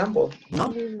 Example. No?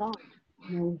 No.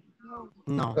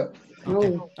 No. Uh,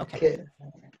 Okay. Okay. Okay.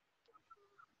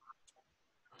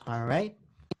 All right.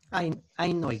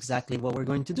 I know exactly what we're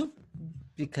going to do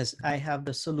because I have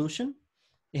the solution.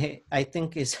 I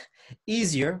think it's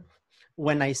easier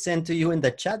when I send to you in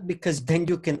the chat because then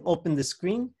you can open the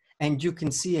screen and you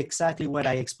can see exactly what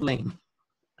I explain.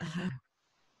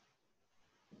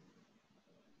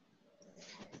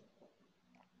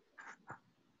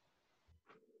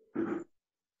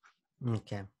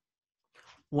 Okay.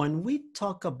 When we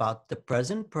talk about the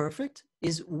present perfect,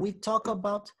 we talk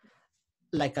about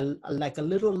like a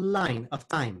little line of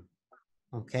time.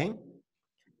 Okay.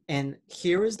 And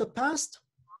here is the past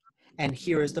and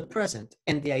here is the present.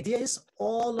 And the idea is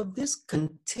all of this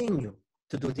continue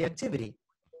to do the activity.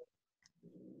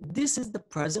 This is the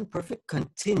present perfect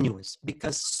continuous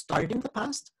because started in the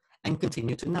past and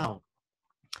continue to now.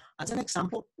 As an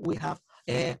example, we have,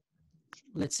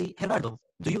 let's see, Gerardo,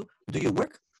 do you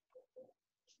work?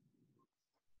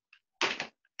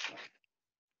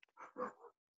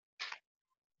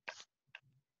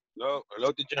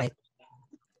 Hello, teacher.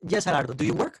 Yes, Gerardo, do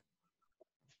you work?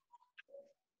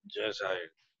 Yes, I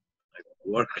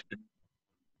work.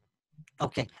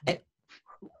 Okay.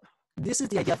 This is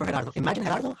the idea for Gerardo. Imagine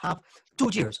Gerardo have 2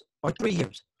 years or 3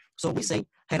 years. So we say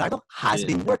Gerardo has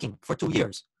been working for 2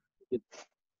 years.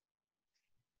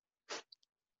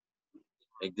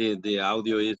 Like the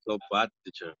audio is so bad,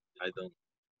 teacher. I don't.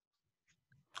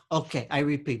 Okay, I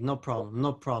repeat, no problem,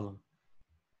 no problem.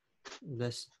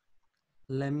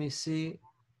 Let me see.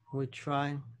 We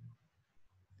try.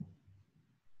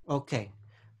 Okay.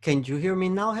 Can you hear me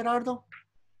now, Gerardo?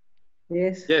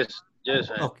 Yes. Yes.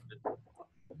 Okay.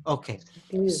 Okay.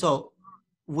 So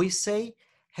we say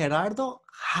Gerardo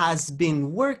has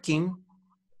been working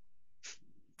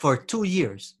for 2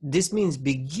 years. This means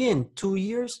begin 2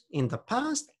 years in the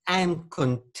past and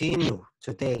continue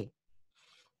today.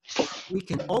 We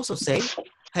can also say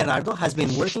Gerardo has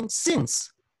been working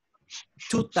since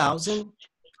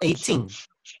 2018.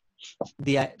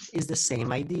 Is the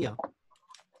same idea.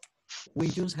 We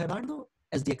use Gerardo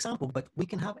as the example, but we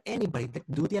can have anybody that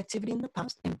do the activity in the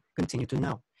past and continue to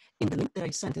now. In the link that I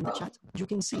sent in the chat, you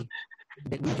can see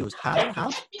that we use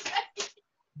have,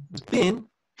 been,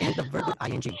 and the verb with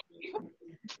ing.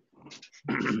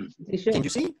 Teacher. Can you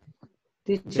see?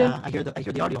 Teacher. Yeah, I hear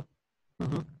the audio.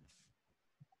 Mhm.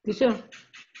 Teacher.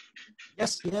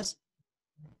 Yes, yes.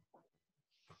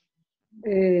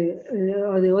 The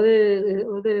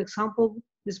other example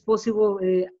is possible.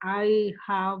 I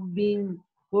have been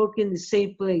working the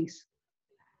same place.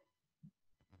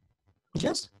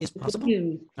 Yes, it's possible. Hear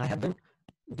me. I have been.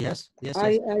 Yes, yes,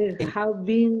 I yes. have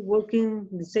been working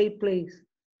the same place.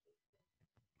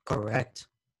 Correct.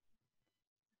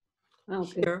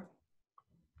 Okay. Here,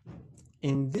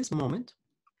 in this moment,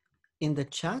 in the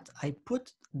chat, I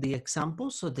put the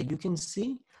examples so that you can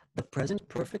see the present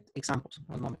perfect examples.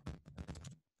 One moment.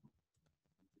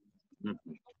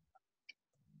 Okay.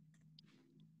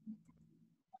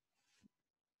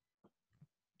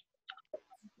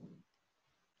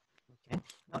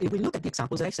 Now, if we look at the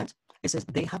examples that I sent, it says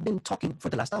they have been talking for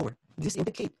the last hour. This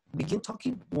indicates begin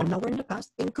talking 1 hour in the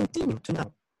past and continue to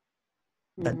now.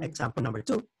 Then example number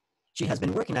 2, she has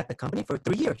been working at the company for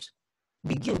 3 years.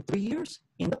 Begin 3 years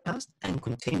in the past and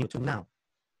continue to now.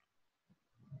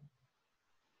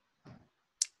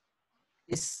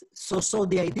 Is so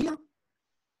the idea?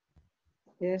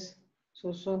 Yes.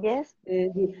 So Yes.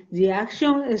 The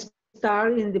action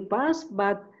start in the past,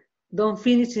 but don't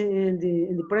finish in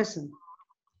the present.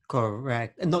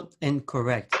 Correct. Not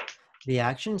incorrect. The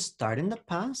actions start in the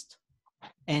past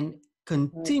and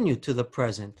continue to the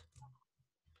present.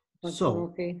 So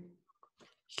okay.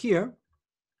 Here,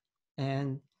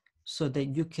 and so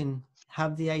that you can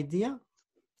have the idea.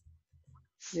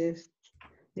 Yes.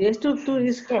 The structure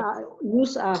is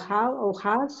use a have or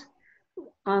has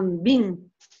and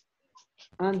been,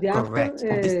 and the Correct.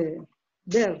 after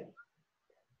there.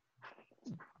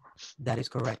 That is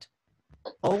correct.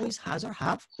 Always has or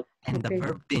have, and the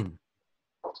verb been.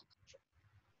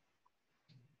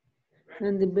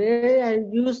 And the verb I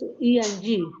use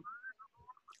ing.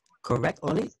 Correct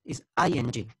only is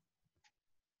ing.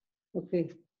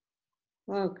 Okay.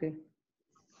 Okay.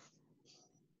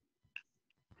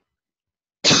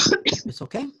 It's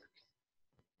okay?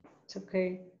 It's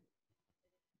okay.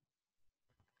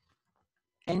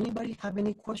 Anybody have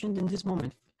any questions in this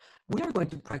moment? We are going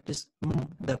to practice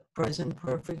the present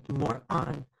perfect more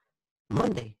on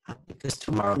Monday, because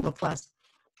tomorrow no class.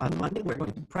 On Monday, we're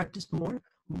going to practice more,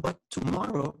 but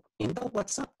tomorrow in the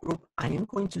WhatsApp group, I am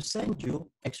going to send you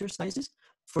exercises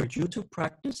for you to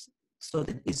practice so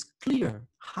that it's clear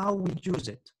how we use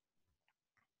it.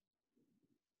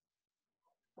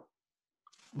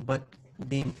 But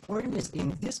the important is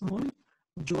in this moment,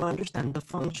 you understand the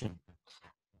function.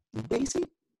 Daisy,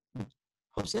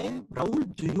 Jose,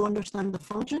 Raul, do you understand the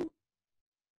function?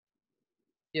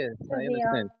 Yes, I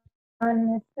understand.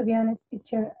 To be honest,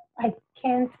 teacher, I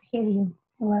can't hear you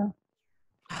well.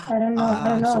 I don't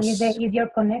know. Is your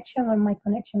connection or my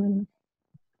connection?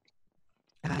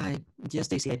 Yes,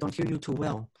 Daisy, I don't hear you too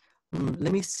well.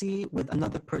 Let me see with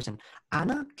another person.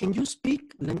 Anna, can you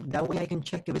speak? That way I can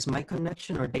check if it's my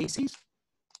connection or Daisy's.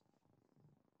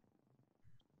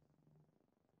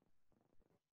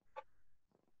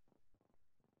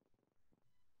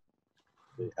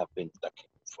 We have been talking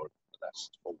for the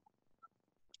last hour.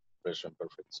 Present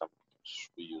perfect. Sometimes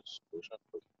we use present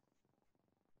perfect.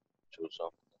 Choose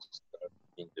something that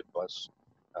in the past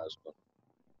has gone.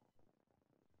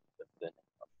 Then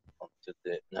until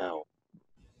the now.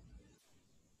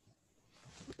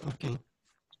 Okay.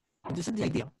 This is the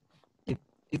idea.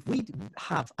 If we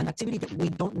have an activity that we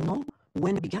don't know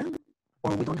when it began,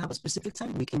 or we don't have a specific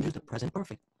time, we can use the present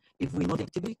perfect. If we know the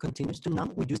activity continues to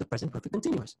now, we use the present perfect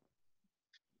continuous.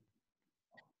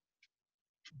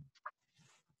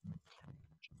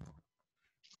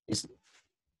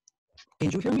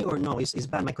 Can you hear me or no? Is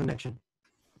bad my connection?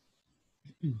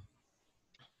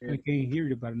 I can hear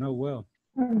you, but not well.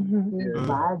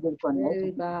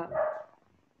 Very bad.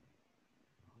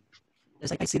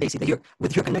 Yes, I see, Daisy, that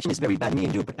with your connection is very bad, me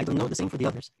and you, but I don't know the same for the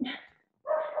others.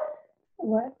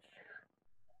 What?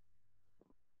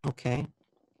 Okay.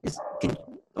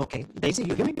 Okay, Daisy,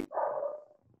 you hear me?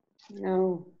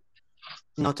 No.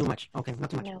 Not too much. Okay, not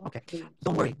too much. No. Okay,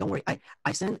 don't worry.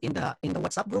 I send in the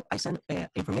WhatsApp group. I send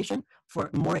information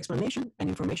for more explanation and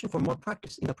information for more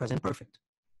practice in the present perfect.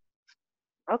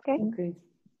 Okay. Okay.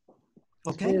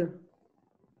 Okay. Yeah.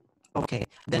 Okay.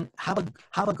 Then have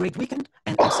a great weekend,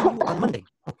 and I'll see you on Monday.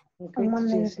 Okay. On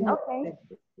Monday. Okay.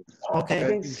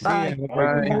 Okay. See Bye. you.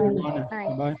 Bye.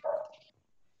 Bye. Bye.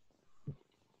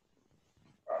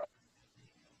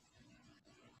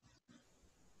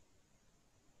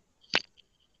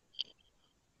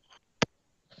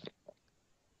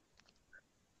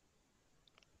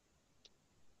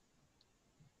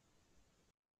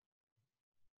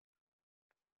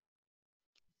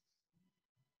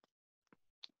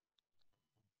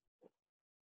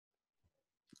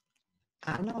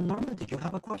 Anna or Norma, did you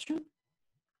have a question?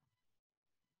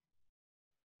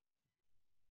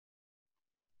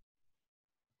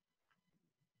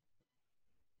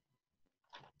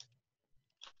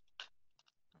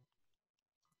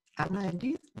 Anna,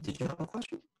 Edith, did you have a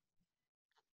question?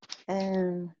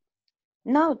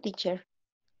 No, teacher.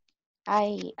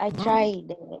 I No? try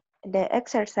the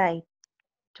exercise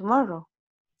tomorrow.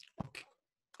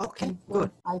 Okay,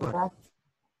 good. I Good. practice.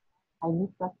 I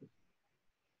need practice.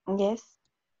 Yes.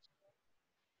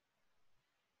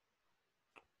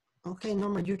 Okay,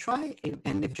 Norma, you try,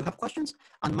 and if you have questions,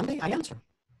 on Monday I answer.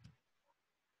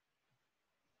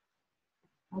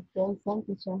 Okay, thank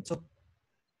you, sir. So,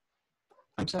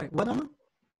 I'm sorry, what, Norma?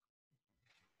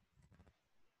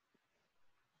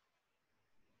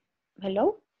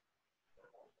 Hello?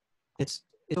 It's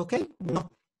okay? No.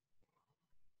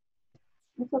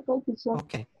 It's okay, teacher.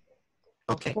 Okay.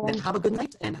 Okay, then have a good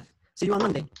night, and see you on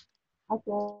Monday.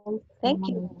 Okay. Thank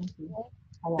you. Thank you.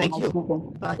 Have a Thank nice you.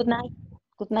 weekend. Bye. Good night.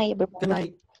 Good night, everyone. Good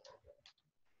night.